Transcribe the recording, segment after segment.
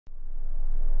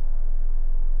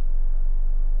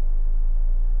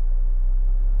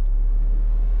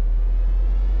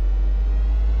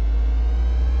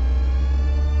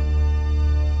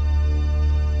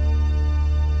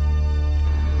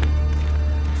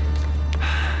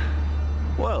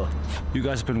You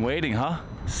guys have been waiting, huh?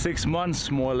 6 months,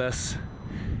 more or less.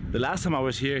 The last time I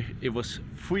was here, it was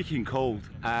freaking cold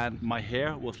and my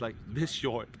hair was like this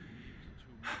short.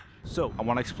 So I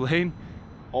want to explain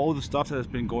all the stuff that has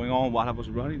been going on while I was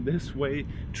running this way,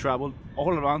 traveled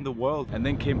all around the world, and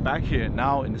then came back here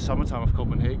now in the summertime of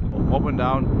Copenhagen. What went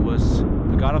down was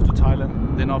we got off to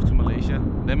Thailand, then off to Malaysia,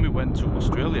 then we went to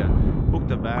Australia,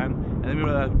 booked a van, and then we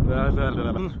were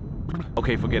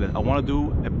okay, forget it. I want to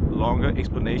do a longer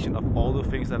explanation of all the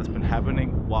things that has been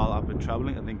happening while I've been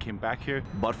traveling and then came back here.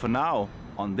 But for now,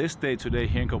 on this day today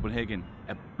here in Copenhagen,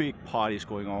 a big party is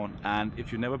going on. And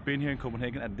if you've never been here in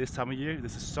Copenhagen at this time of year,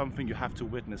 this is something you have to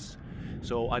witness.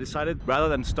 So I decided, rather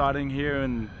than starting here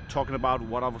and talking about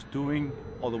what I was doing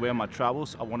all the way on my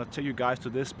travels, I want to take you guys to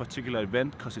this particular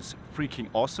event because it's freaking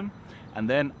awesome. And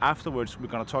then afterwards, we're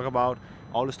going to talk about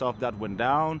all the stuff that went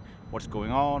down, what's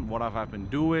going on, what have I been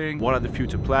doing, what are the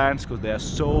future plans, because there's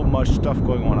so much stuff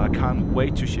going on. I can't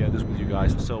wait to share this with you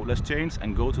guys. So let's change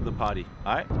and go to the party,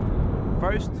 all right?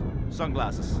 First,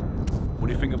 sunglasses. What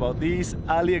do you think about these?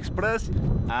 AliExpress.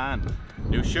 And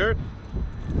new shirt.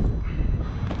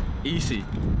 Easy.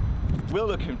 We're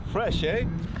looking fresh, eh?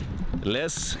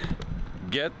 Let's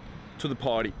get to the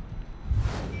party.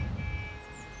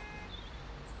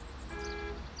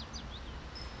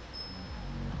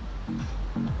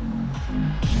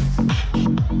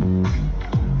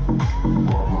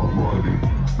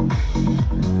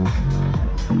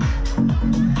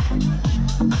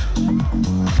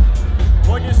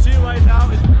 What you see right now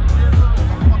is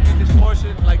fucking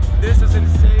Distortion. Like, this is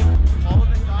insane. All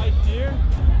the guys here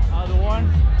are the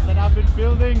ones that I've been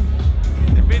building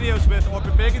the videos with, or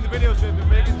been making the videos with. Been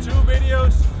making 2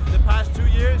 videos the past 2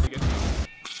 years.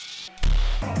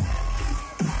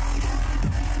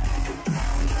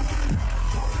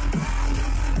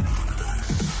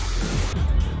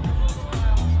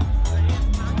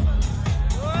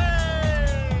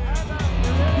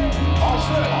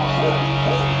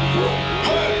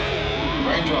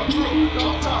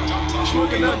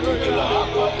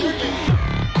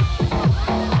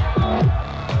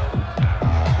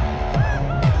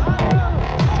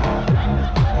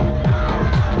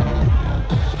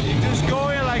 You just go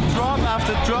in like drop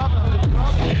after drop.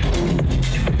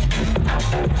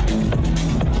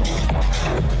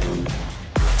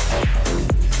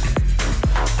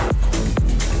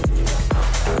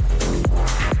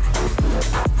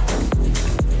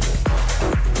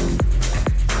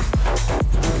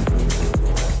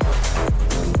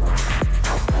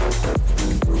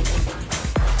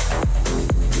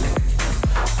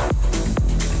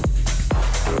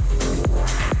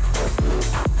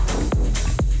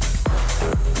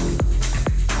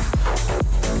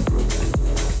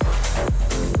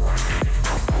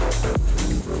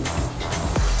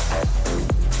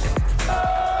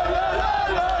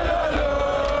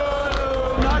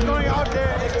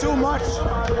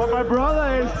 But my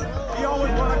brother is, he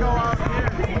always want to go out here.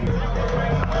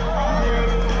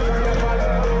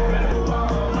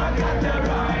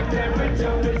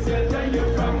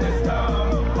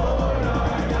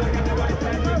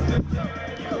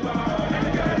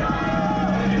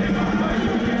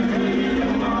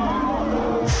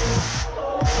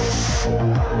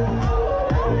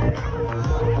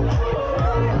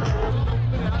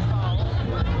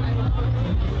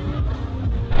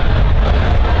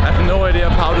 No idea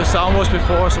of how the sound was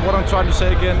before, so what I'm trying to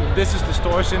say again, this is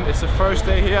Distortion. It's the first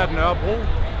day here at Nørrebro,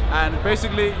 and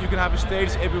basically you can have a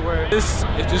stage everywhere. This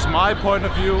is just my point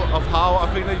of view of how I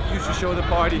think that you should show the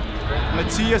party.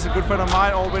 MATHIAS, a good friend of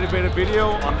mine, already made a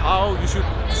video on how you should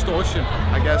Distortion,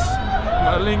 I guess. I'm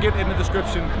gonna link it in the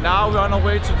description. Now we're on our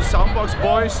way to the SOUNDBOKS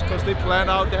boys, because they planned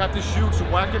out, they have this huge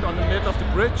wagon on the middle of the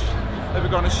bridge that we're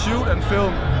gonna shoot and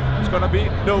film. It's gonna be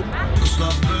dope.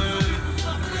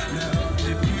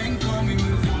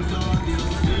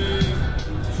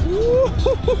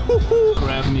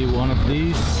 Grab me one of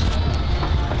these.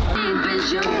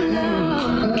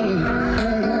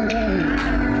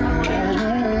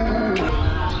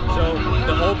 So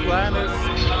the whole plan is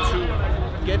to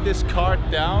get this cart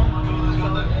down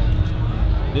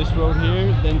this road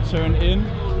here, then turn in,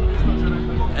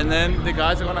 and then the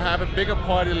guys are gonna have a bigger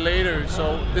party later.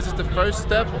 So this is the first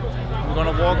step. We're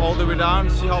gonna walk all the way down,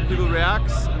 see how people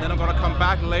react, and then I'm gonna come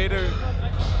back later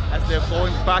as they're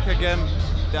going back again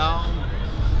down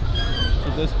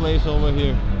to this place over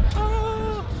here.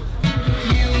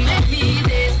 You make me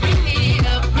this, bring me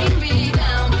up, bring me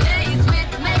down. Plays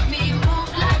with, make me move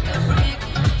like a freak.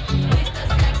 It's the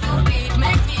sexual beat,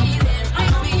 makes me this,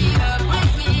 brings me up,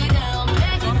 brings me down.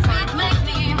 Plays with, make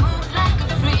me move like a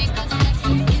freak.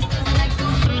 It's the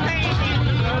sexual beat.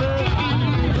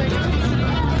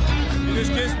 You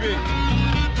just kissed me.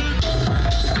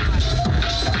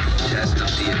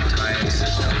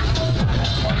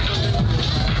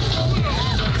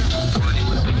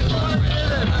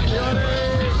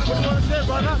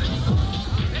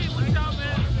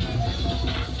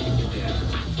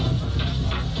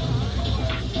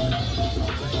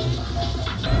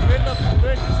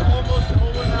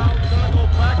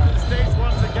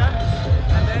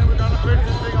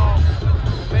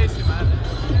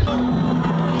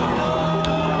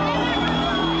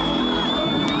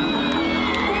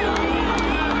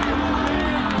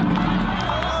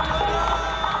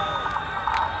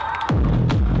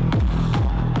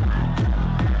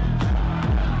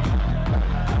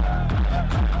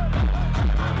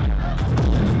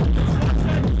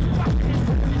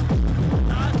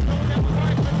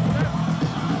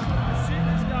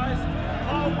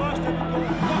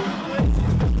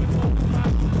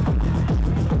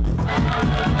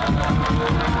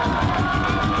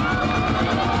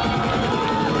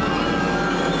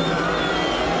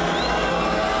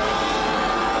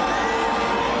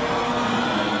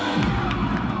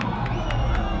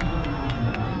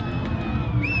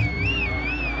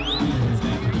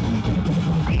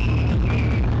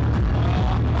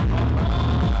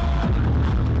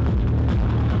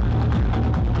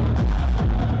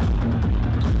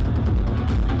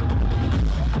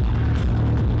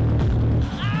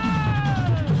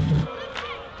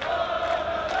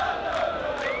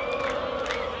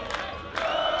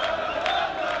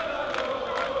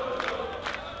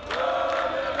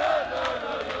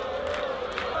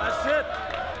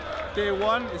 Day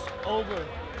one is over.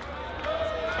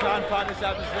 Can't find this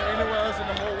atmosphere anywhere else in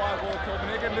the whole wide world.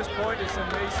 Copenhagen at this point is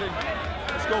amazing.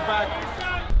 Let's go back.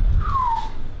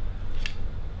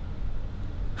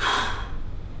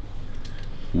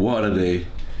 What a day.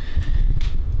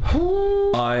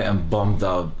 I am bummed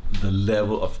out. The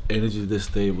level of energy this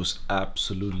day was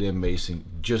absolutely amazing.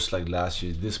 Just like last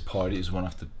year, this party is one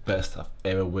of the best I've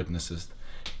ever witnessed.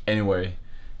 Anyway,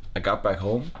 I got back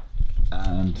home,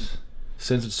 and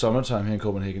since it's summertime here in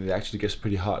Copenhagen, it actually gets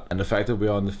pretty hot. And the fact that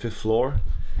we're on the 5th floor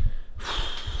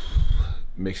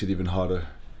makes it even hotter.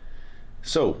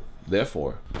 So,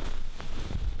 therefore,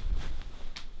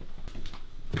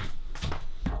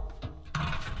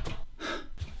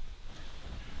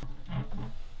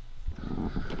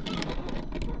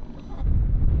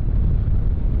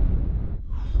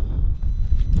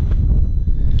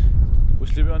 we're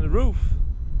sleeping on the roof.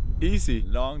 Easy.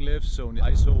 Long live Sony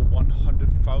ISO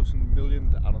 100,000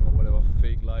 million, I don't know, whatever,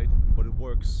 fake light, but it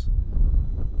works.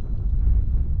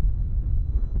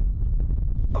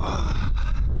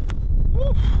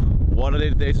 What a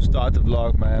day to start the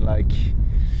vlog, man. Like,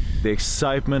 the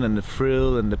excitement and the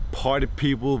thrill and the party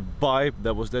people vibe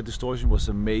that was that Distortion was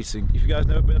amazing. If you guys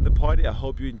never been at the party, I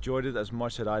hope you enjoyed it as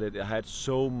much as I did. I had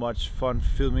so much fun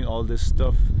filming all this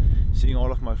stuff, seeing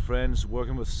all of my friends,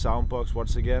 working with SOUNDBOKS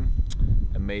once again.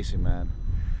 Amazing, man.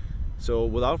 So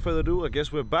without further ado, I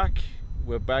guess we're back.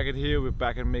 We're back at here, we're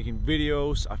back at making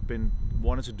videos. I've been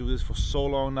wanting to do this for so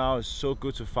long now. It's so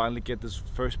good to finally get this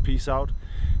first piece out.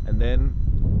 And then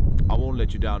I won't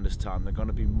let you down this time. There are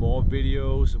gonna be more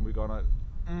videos, and we're gonna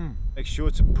make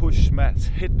sure to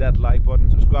hit that like button,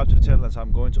 subscribe to the channel, as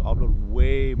I'm going to upload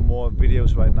way more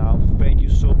videos right now. Thank you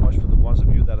so much for the ones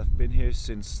of you that have been here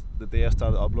since the day I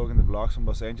started uploading the vlogs from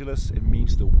Los Angeles. It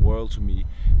means the world to me.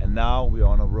 And now we're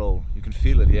on a roll. You can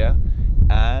feel it, yeah?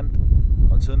 And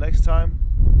until next time,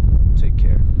 take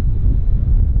care.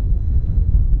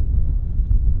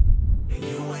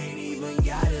 You ain't even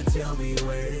gotta tell me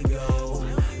where to go.